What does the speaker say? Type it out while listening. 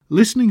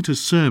Listening to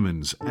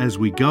sermons as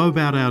we go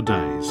about our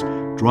days,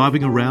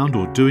 driving around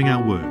or doing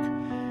our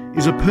work,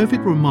 is a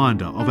perfect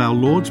reminder of our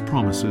Lord's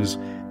promises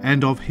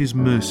and of His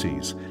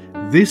mercies.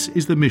 This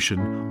is the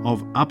mission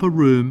of Upper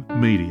Room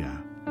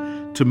Media,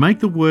 to make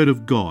the Word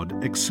of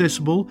God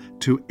accessible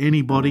to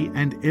anybody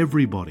and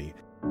everybody.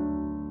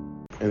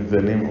 In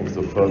the name of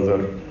the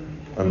Father,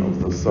 and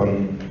of the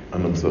Son,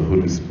 and of the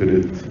Holy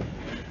Spirit,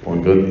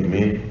 one God,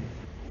 Amen.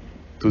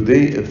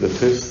 Today is the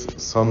fifth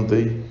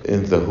Sunday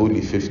in the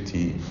Holy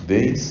 50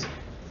 Days,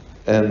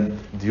 and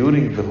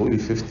during the Holy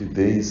 50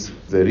 Days,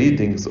 the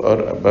readings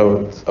are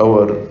about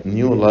our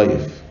new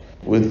life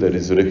with the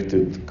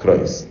resurrected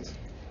Christ.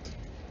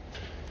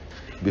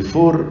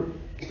 Before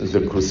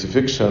the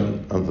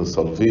crucifixion and the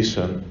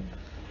salvation,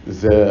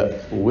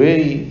 the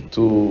way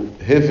to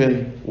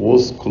heaven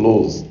was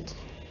closed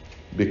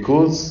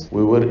because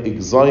we were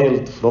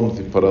exiled from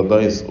the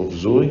paradise of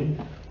joy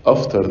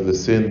after the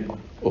sin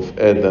of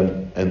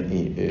Adam and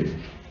Eve.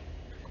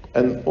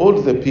 And all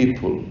the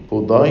people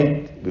who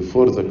died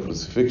before the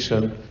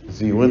crucifixion,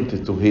 they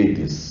went to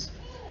Hades.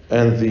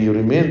 And they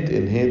remained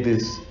in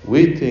Hades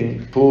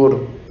waiting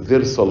for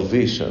their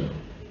salvation.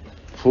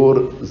 For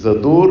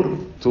the door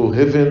to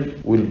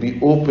heaven will be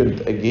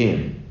opened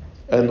again,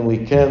 and we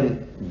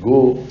can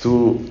go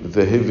to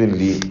the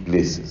heavenly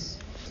places.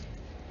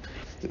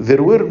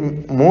 There were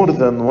more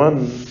than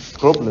one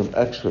problem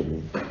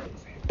actually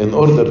in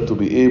order to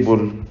be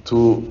able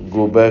to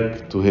go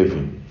back to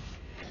heaven.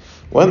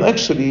 One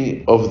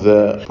actually of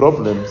the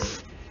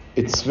problems,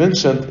 it's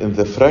mentioned in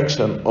the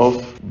fraction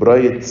of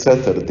Bright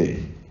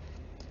Saturday.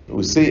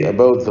 We say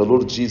about the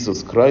Lord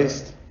Jesus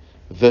Christ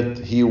that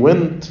He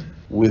went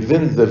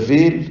within the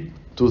veil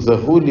to the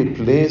holy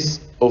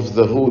place of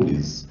the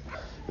holies,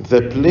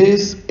 the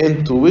place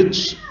into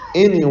which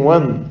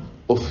anyone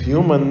of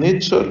human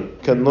nature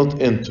cannot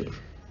enter,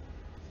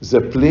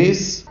 the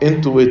place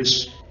into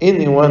which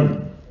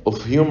anyone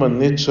of human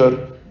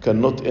nature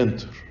cannot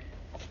enter.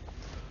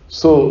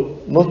 So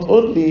not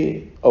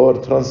only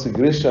our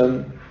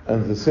transgression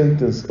and the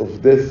sentence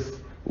of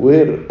death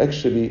were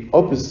actually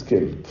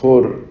obstacle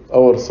for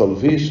our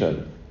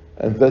salvation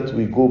and that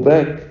we go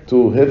back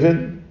to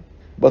heaven,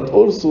 but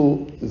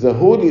also the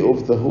Holy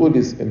of the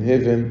Holies in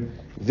heaven,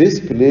 this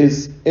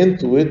place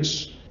into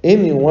which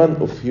anyone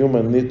of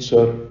human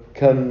nature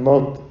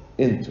cannot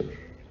enter,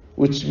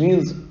 which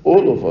means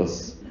all of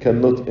us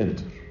cannot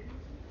enter.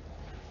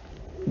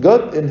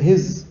 God, in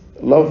His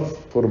love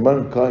for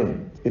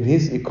mankind, in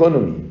His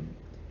economy,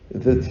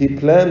 that He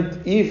planned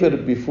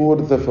even before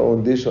the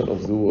foundation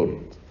of the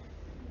world,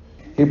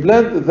 He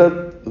planned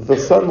that the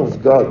Son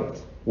of God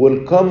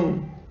will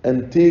come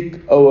and take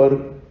our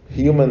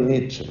human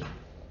nature.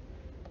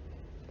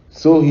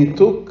 So He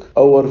took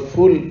our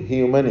full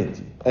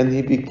humanity and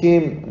He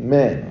became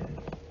man.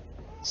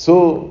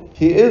 So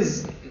He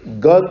is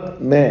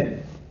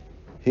God-man.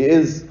 He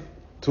is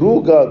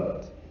true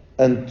God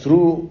and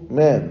true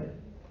man.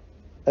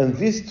 And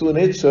these two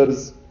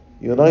natures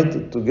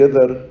united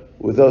together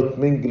without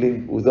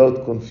mingling,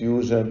 without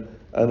confusion,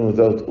 and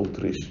without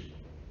alteration.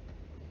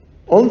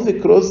 On the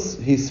cross,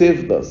 He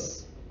saved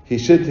us. He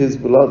shed His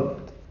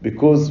blood,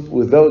 because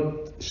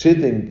without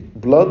shedding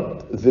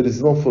blood, there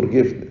is no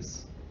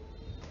forgiveness.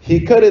 He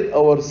carried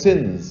our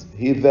sins.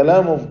 He is the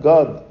Lamb of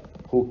God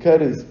who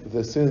carries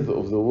the sins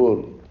of the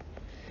world.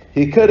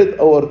 He carried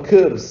our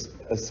curse,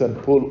 as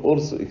St. Paul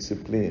also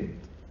explained.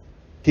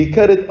 He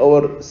carried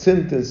our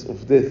sentence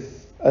of death,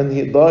 and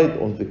He died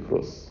on the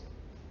cross.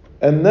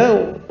 And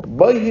now,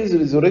 by His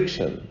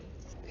resurrection,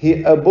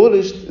 He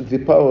abolished the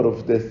power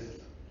of death.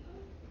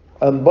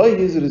 And by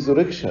His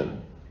resurrection,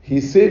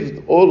 He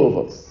saved all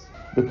of us.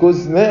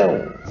 Because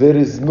now, there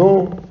is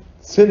no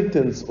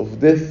sentence of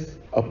death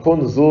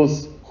upon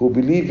those who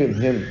believe in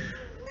Him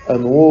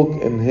and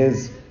walk in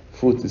His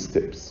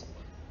footsteps.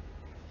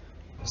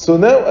 So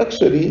now,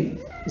 actually,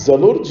 the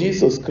Lord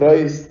Jesus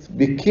Christ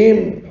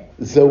became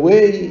the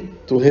way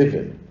to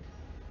heaven.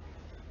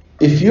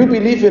 If you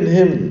believe in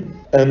Him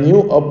and you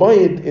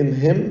abide in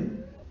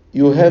Him,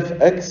 you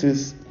have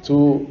access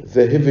to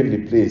the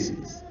heavenly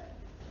places.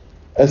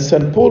 As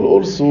St. Paul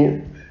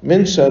also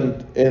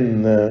mentioned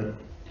in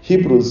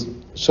Hebrews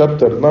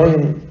chapter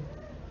 9,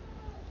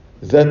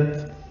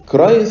 that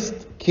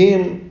Christ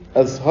came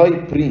as high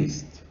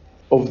priest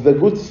of the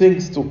good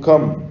things to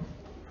come,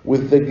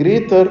 with the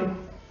greater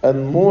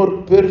and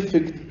more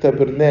perfect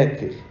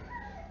tabernacle,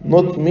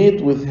 not made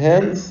with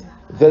hands,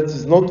 that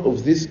is not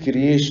of this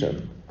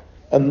creation,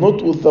 and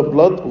not with the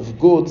blood of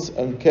goats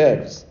and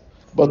calves,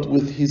 but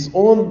with His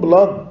own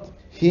blood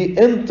He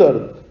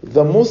entered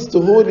the most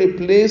holy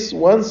place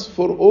once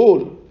for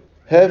all,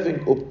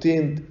 having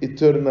obtained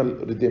eternal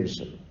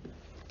redemption.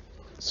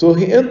 So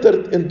He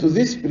entered into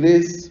this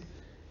place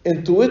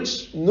into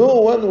which no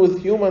one with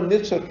human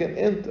nature can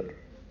enter.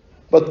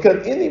 But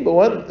can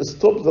anyone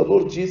stop the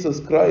Lord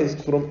Jesus Christ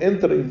from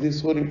entering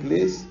this holy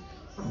place?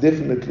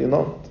 Definitely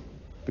not,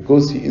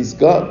 because He is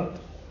God.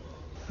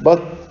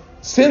 But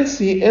since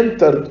He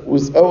entered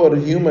with our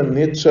human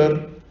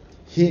nature,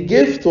 He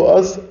gave to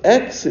us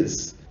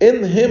access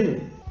in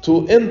Him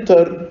to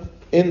enter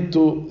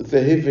into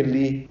the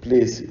heavenly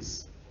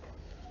places.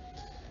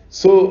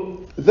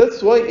 So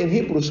that's why in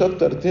Hebrews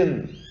chapter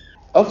 10,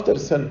 after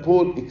St.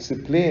 Paul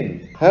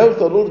explained how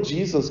the Lord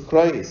Jesus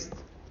Christ,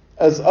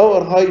 as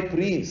our high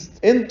priest,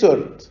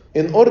 entered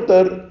in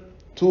order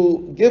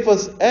to give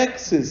us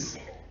access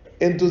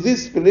into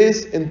this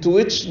place into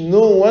which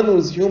no one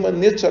with human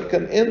nature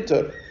can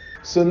enter.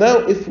 So now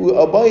if we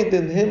abide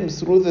in Him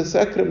through the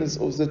sacraments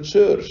of the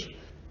church,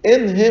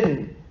 in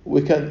Him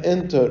we can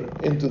enter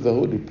into the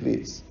holy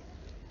place.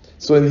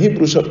 So in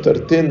Hebrews chapter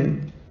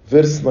 10,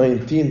 verse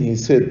 19, he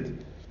said,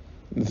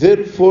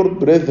 "Therefore,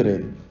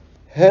 brethren,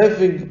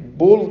 having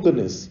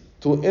boldness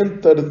to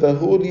enter the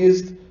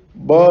holiest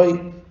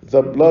by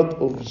the blood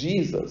of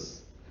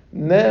Jesus."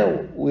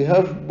 Now we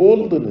have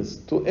boldness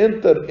to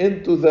enter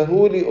into the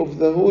Holy of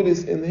the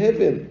Holies in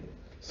heaven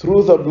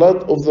through the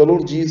blood of the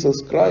Lord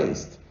Jesus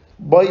Christ,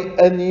 by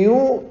a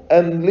new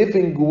and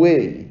living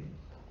way.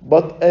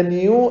 But a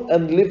new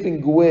and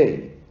living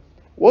way.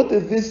 What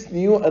is this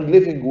new and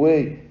living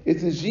way?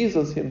 It is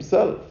Jesus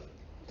Himself,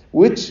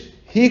 which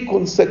He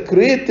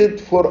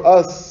consecrated for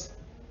us.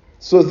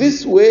 So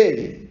this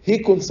way He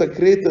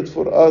consecrated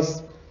for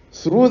us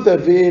through the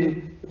veil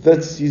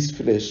that sees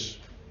flesh.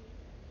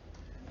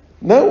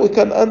 Now we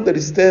can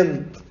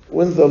understand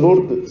when the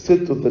Lord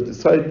said to the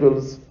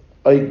disciples,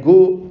 "I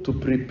go to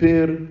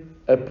prepare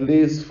a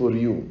place for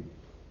you."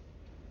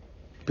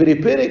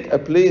 Preparing a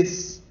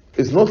place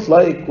is not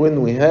like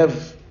when we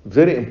have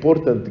very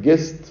important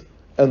guests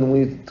and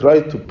we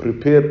try to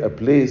prepare a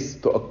place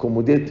to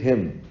accommodate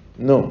him.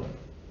 No.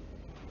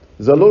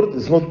 The Lord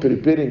is not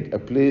preparing a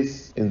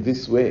place in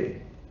this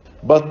way.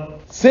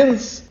 But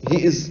since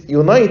He is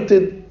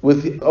united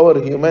with our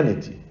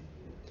humanity,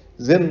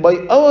 then by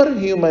our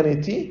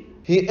humanity,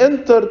 He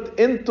entered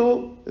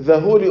into the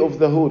Holy of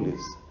the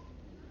Holies.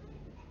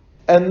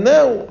 And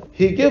now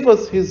He gave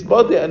us His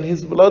body and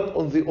His blood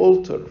on the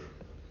altar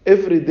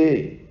every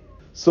day.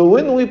 So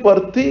when we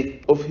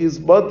partake of His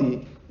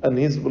body and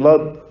His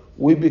blood,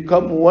 we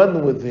become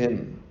one with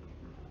Him.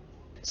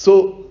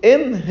 So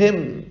in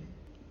Him,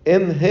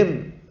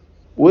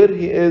 where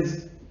He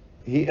is,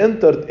 He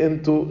entered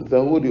into the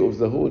Holy of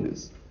the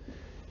Holies.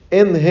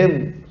 In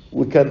Him,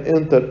 we can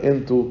enter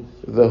into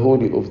the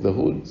Holy of the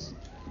Holies.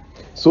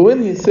 So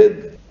when He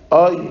said,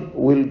 "I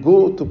will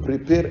go to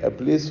prepare a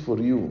place for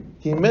you,"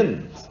 He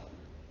meant,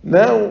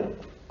 now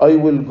I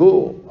will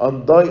go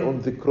and die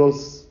on the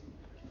cross,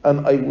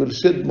 and I will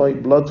shed my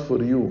blood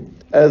for you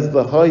as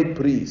the high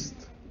priest.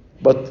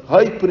 But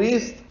high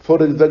priest for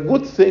the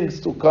good things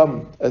to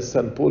come, as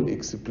St. Paul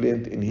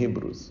explained in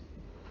Hebrews.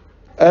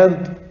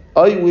 And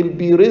I will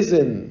be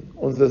risen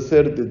on the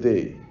third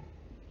day.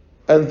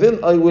 And then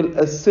I will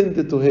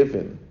ascend to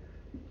heaven.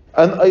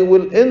 And I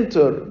will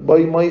enter by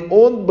my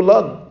own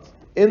blood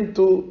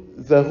into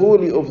the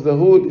Holy of the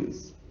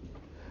Holies.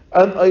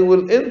 And I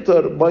will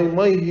enter by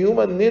my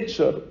human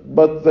nature,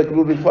 but the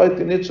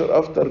glorified nature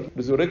after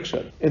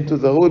resurrection, into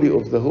the Holy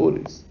of the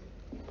Holies.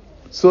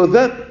 So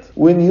that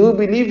when you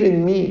believe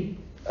in me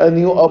and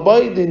you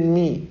abide in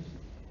me,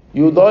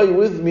 you die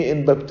with me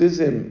in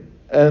baptism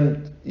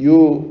and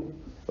you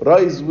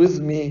rise with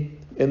me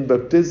in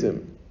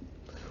baptism.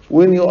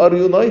 When you are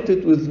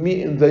united with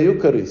me in the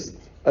Eucharist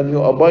and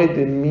you abide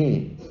in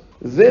me,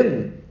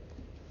 then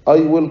I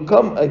will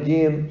come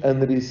again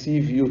and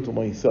receive you to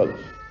myself.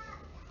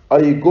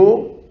 I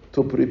go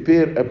to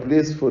prepare a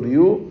place for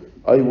you.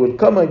 I will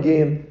come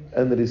again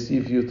and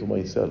receive you to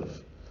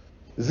myself.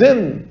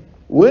 Then,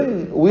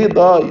 when we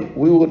die,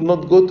 we will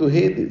not go to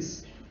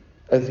Hades.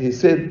 As He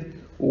said,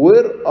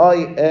 "Where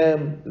I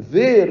am,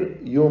 there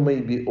you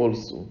may be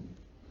also."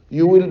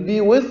 You will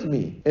be with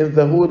me in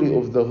the Holy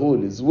of the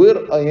Holies.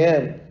 Where I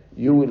am,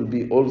 you will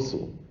be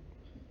also.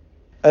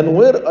 And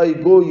where I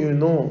go, you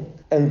know,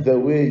 and the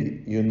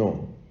way you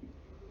know.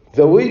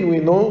 The way we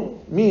know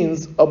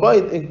means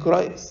abide in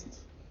Christ.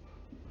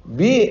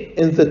 Be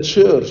in the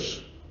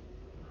church.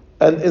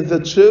 And in the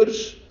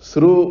church,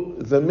 through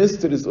the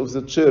mysteries of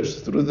the church,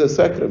 through the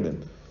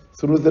sacrament,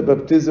 through the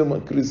baptism,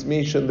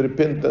 chrismation,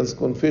 repentance,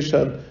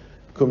 confession,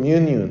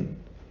 communion,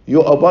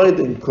 you abide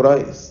in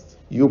Christ.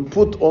 You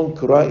put on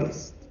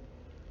Christ.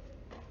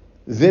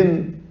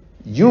 Then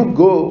you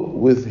go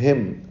with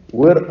Him.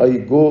 Where I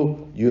go,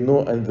 you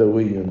know, and the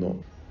way you know.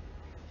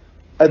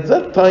 At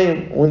that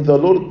time, when the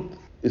Lord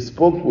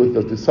spoke with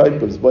the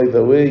disciples, by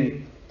the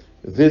way,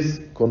 this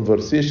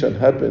conversation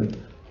happened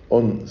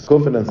on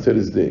Covenant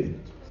Thursday,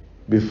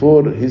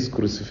 before His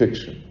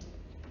crucifixion,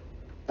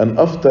 and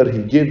after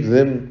He gave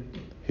them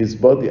His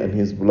body and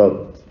His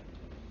blood.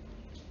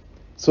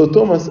 So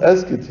Thomas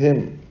asked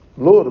Him,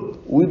 "Lord,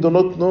 we do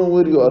not know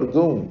where you are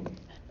going,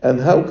 and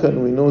how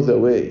can we know the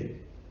way?"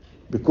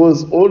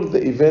 Because all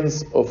the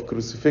events of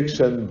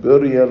crucifixion,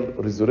 burial,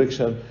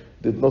 resurrection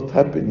did not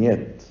happen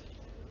yet.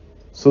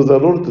 So the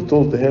Lord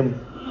told him,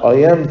 "I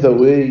am the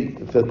way,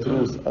 the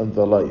truth, and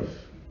the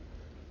life."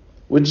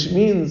 Which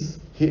means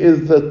He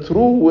is the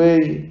true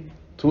way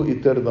to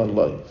eternal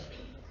life.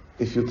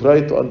 If you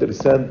try to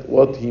understand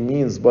what He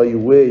means by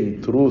way,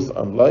 truth,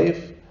 and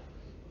life,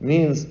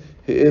 means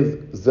He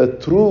is the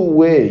true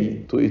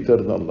way to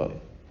eternal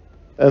life.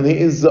 And He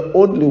is the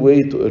only way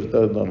to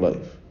eternal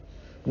life.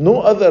 No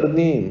other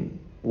name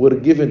were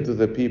given to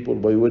the people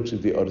by which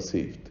they are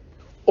saved.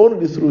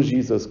 Only through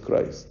Jesus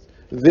Christ.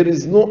 There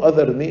is no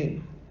other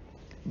name.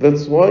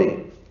 That's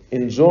why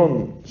in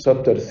John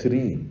chapter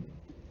 3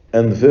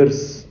 and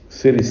verse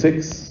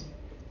 36,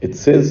 it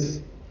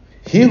says,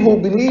 "He who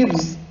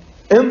believes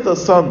in the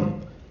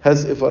Son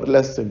has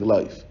everlasting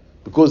life,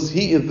 because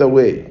He is the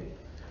way.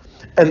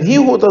 And he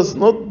who does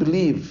not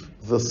believe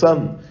the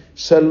Son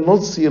shall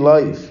not see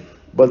life,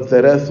 but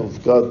the wrath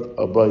of God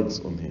abides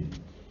on him."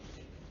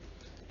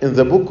 In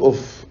the book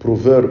of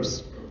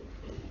Proverbs,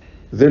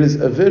 there is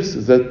a verse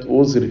that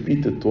was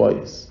repeated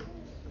twice.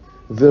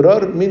 There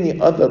are many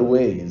other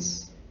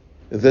ways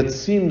that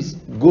seems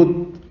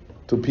good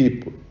to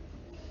people,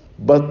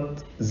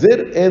 but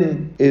their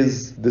end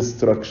is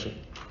destruction.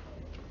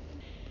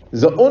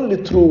 The only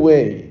true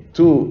way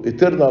to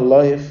eternal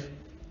life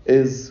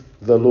is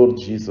the Lord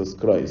Jesus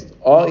Christ.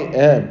 I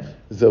am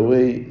the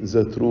way,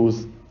 the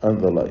truth, and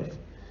the life.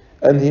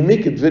 And He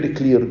make it very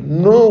clear,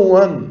 no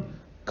one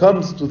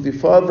comes to the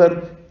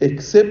Father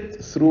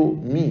except through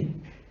me.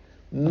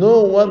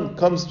 No one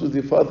comes to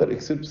the Father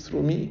except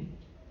through me.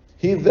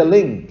 He is the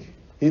link,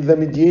 He is the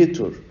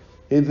mediator,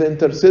 He is the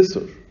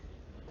intercessor,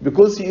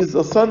 because He is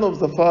the Son of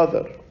the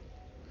Father.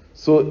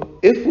 So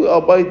if we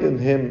abide in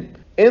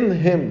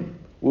Him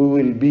we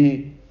will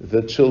be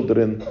the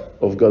children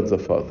of God the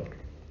Father.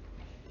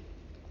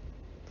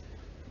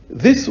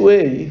 This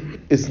way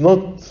is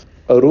not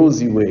a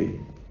rosy way.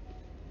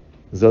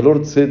 The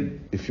Lord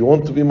said, if you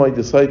want to be my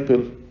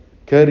disciple,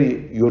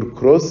 carry your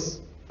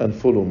cross and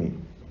follow me.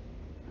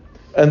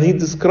 And He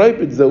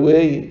described it the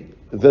way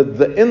that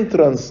the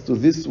entrance to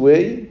this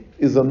way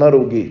is a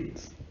narrow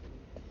gate.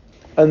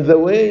 And the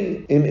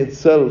way in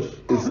itself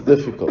is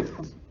difficult.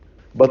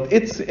 But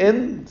its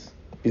end,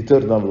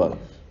 eternal life.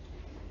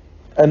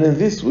 And in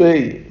this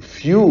way,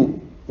 few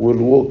will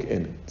walk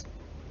in it.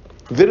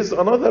 There is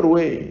another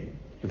way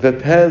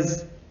that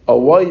has a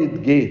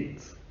wide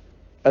gate,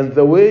 and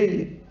the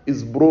way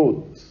is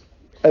broad,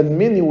 and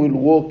many will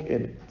walk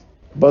in it,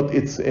 but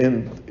its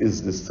end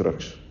is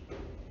destruction.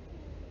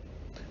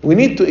 We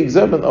need to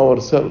examine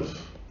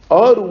ourselves.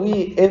 Are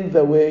we in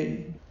the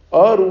way?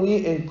 Are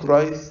we in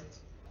Christ?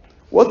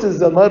 What is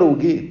the narrow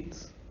gate?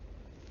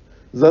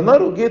 The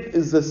narrow gate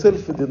is the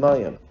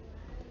self-denial.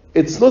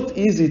 It's not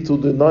easy to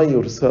deny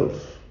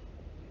yourself.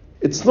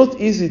 It's not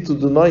easy to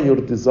deny your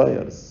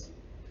desires.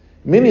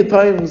 Many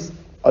times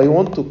I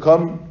want to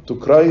come to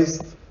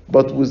Christ,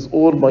 but with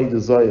all my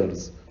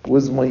desires,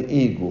 with my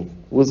ego,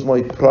 with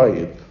my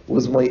pride,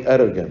 with my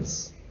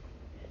arrogance.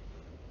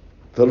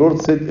 The Lord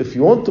said, if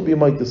you want to be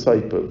my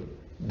disciple,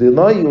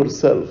 deny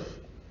yourself,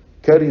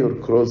 carry your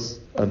cross,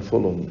 and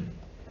follow me.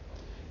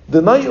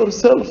 Deny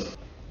yourself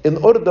in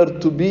order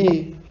to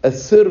be a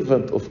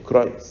servant of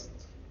Christ.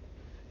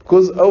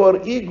 Because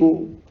our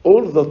ego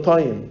all the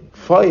time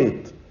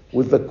fight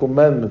with the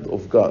commandment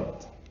of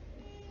God.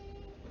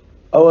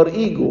 Our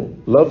ego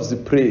loves the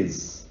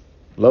praise,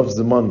 loves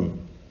the money,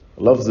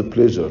 loves the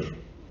pleasure.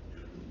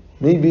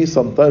 Maybe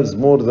sometimes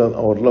more than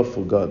our love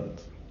for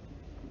God.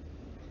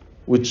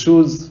 We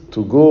choose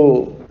to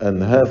go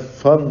and have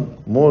fun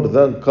more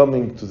than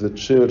coming to the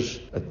church,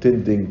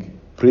 attending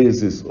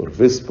praises or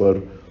vesper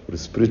or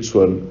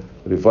spiritual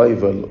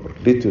revival or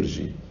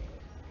liturgy.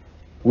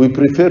 We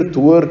prefer to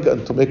work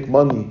and to make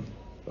money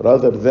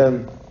rather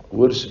than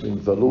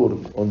worshiping the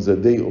Lord on the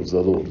day of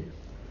the Lord.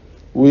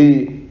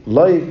 We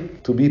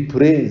like to be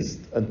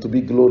praised and to be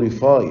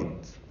glorified.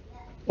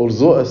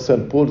 Although, as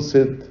St. Paul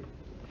said,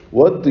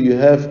 what do you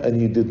have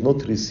and you did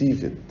not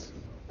receive it?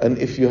 And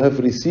if you have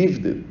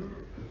received it,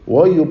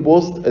 why you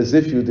boast as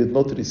if you did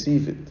not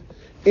receive it?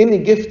 Any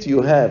gift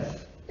you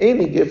have,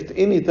 any gift,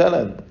 any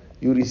talent,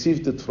 you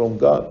received it from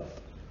God.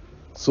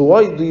 So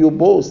why do you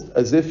boast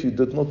as if you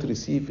did not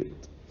receive it?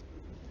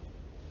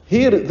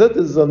 Here, that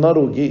is the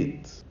narrow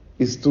gate,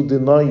 is to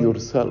deny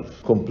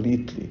yourself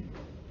completely.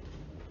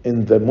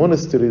 In the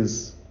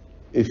monasteries,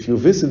 if you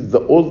visit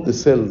the old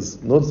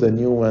cells, not the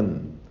new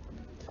one,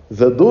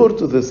 the door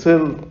to the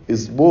cell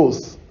is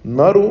both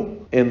narrow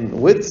in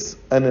width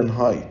and in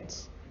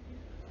height.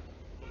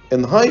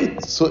 In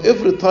height, so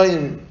every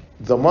time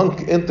the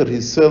monk enters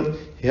his cell,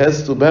 he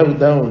has to bow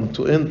down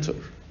to enter.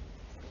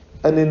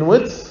 And in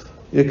width,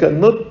 you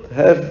cannot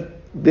have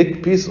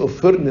big piece of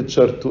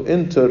furniture to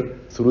enter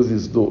through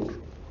this door.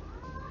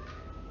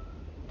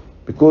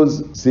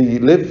 Because they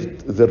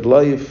lived their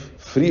life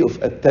free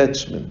of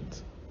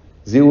attachment.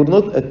 They were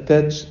not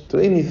attached to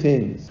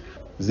anything.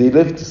 They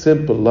lived a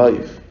simple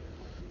life.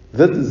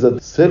 That is a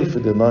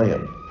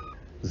self-denial.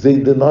 They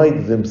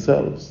denied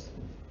themselves.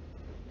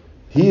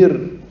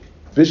 Here,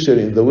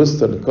 especially in the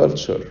Western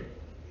culture,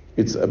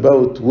 it's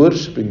about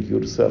worshiping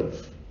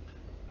yourself.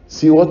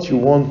 See what you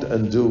want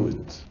and do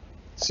it.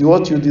 See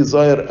what you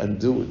desire and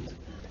do it.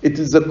 It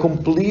is the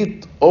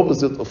complete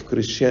opposite of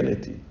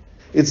Christianity.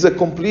 It's the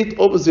complete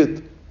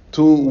opposite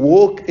to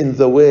walk in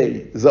the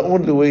way, the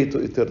only way to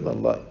eternal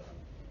life.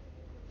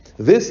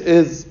 This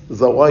is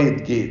the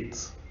wide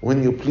gate.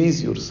 When you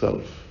please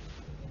yourself,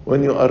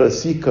 when you are a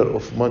seeker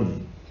of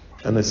money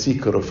and a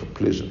seeker of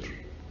pleasure.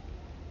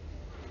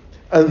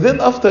 And then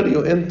after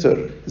you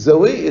enter, the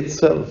way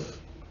itself,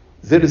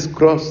 there is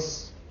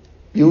cross.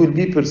 You will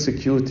be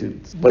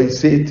persecuted by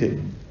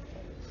Satan,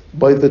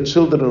 by the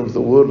children of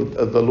the world,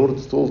 as the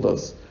Lord told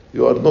us.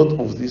 You are not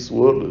of this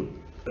world.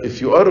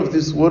 If you are of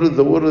this world,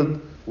 the world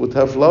would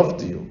have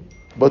loved you.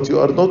 But you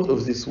are not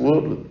of this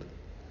world.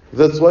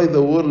 That's why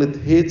the world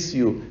hates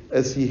you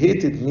as he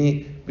hated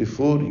me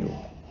before you.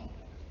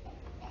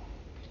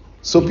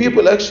 So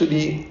people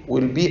actually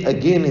will be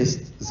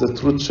against the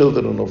true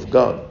children of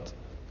God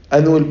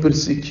and will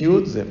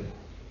persecute them.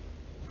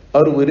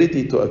 Are we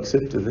ready to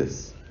accept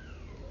this?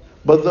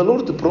 But the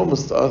Lord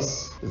promised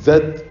us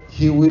that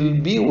he will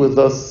be with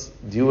us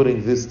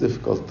during this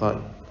difficult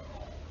time.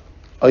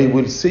 I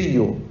will see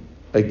you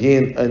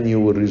again and you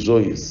will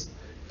rejoice,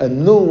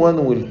 and no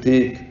one will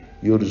take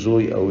your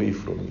joy away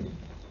from you.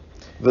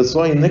 That's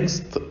why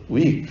next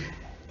week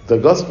the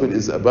gospel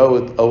is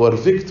about our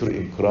victory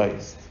in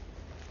Christ.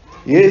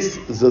 Yes,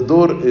 the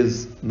door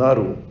is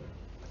narrow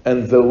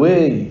and the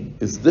way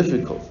is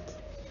difficult,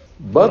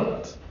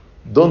 but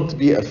don't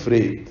be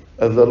afraid.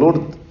 As the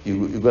Lord,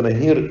 you're going to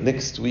hear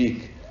next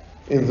week,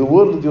 in the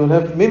world you'll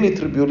have many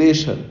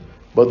tribulation,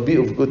 but be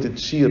of good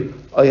cheer.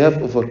 I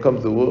have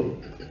overcome the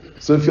world.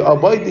 So if you're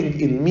abiding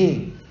in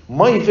me,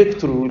 my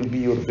victory will be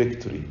your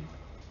victory.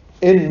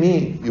 In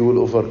me, you will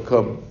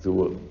overcome the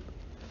world.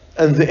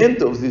 And the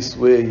end of this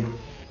way,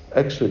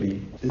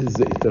 actually, is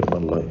the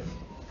eternal life.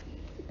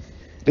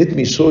 Let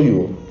me show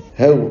you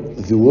how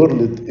the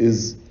world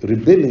is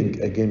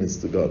rebelling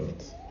against God.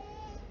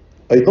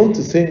 I don't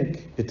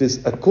think it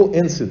is a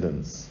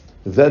coincidence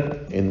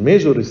that in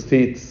major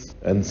states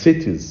and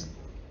cities,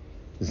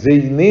 they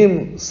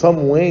name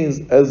some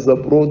ways as the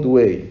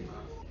Broadway.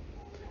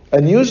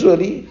 And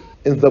usually,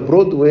 in the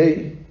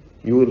Broadway,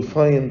 you will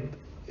find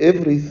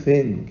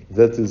everything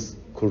that is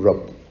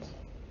corrupt.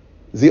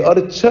 They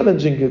are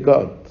challenging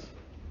God.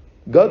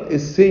 God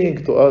is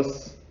saying to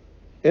us,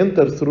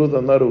 enter through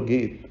the narrow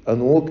gate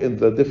and walk in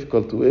the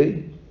difficult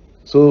way.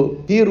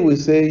 So here we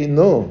say,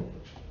 no,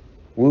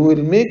 we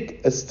will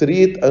make a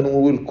street and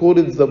we will call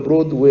it the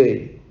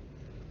Broadway.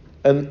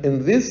 And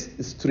in these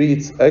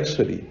streets,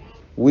 actually,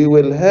 we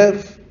will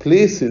have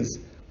places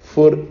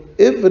for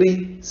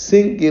every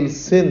single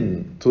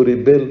sin to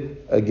rebel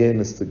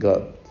against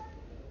God.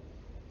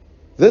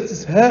 That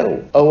is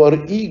how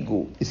our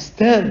ego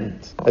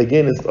stands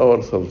against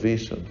our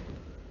salvation.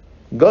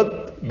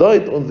 God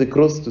died on the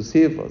cross to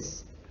save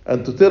us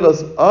and to tell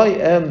us, I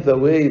am the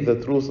way,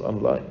 the truth,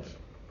 and life.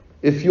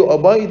 If you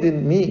abide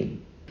in me,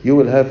 you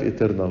will have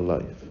eternal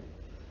life.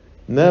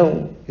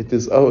 Now it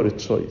is our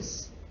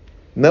choice.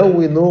 Now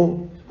we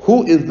know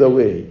who is the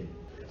way.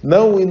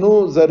 Now we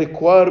know the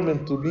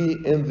requirement to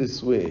be in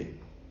this way.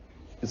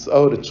 It's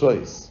our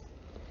choice.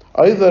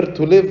 Either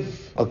to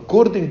live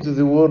according to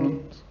the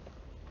world,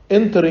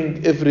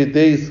 entering every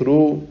day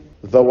through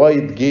the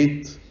wide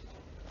gate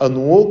and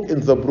walk in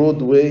the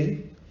broad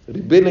way,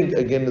 rebelling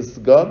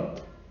against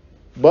God,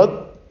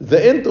 but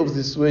the end of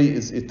this way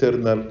is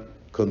eternal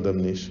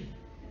condemnation.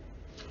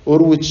 Or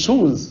we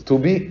choose to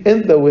be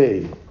in the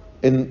way,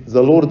 in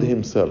the Lord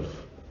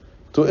himself,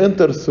 to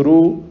enter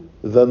through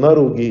the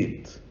narrow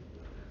gate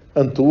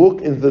and to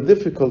walk in the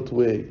difficult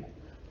way,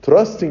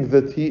 trusting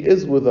that he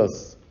is with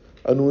us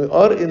and we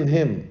are in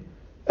him,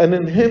 and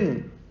in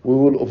him we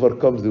will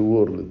overcome the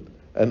world,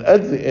 and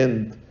at the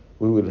end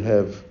we will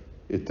have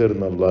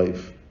eternal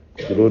life.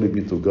 Glory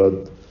be to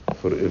God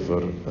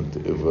forever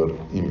and ever.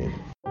 Amen.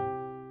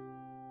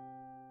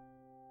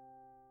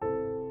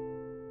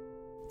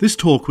 This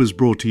talk was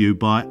brought to you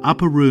by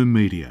Upper Room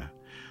Media.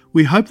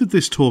 We hope that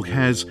this talk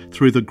has,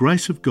 through the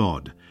grace of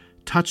God,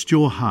 touched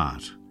your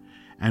heart,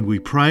 and we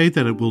pray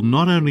that it will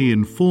not only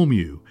inform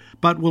you,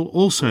 but will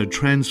also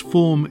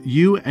transform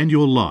you and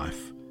your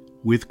life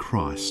with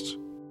Christ.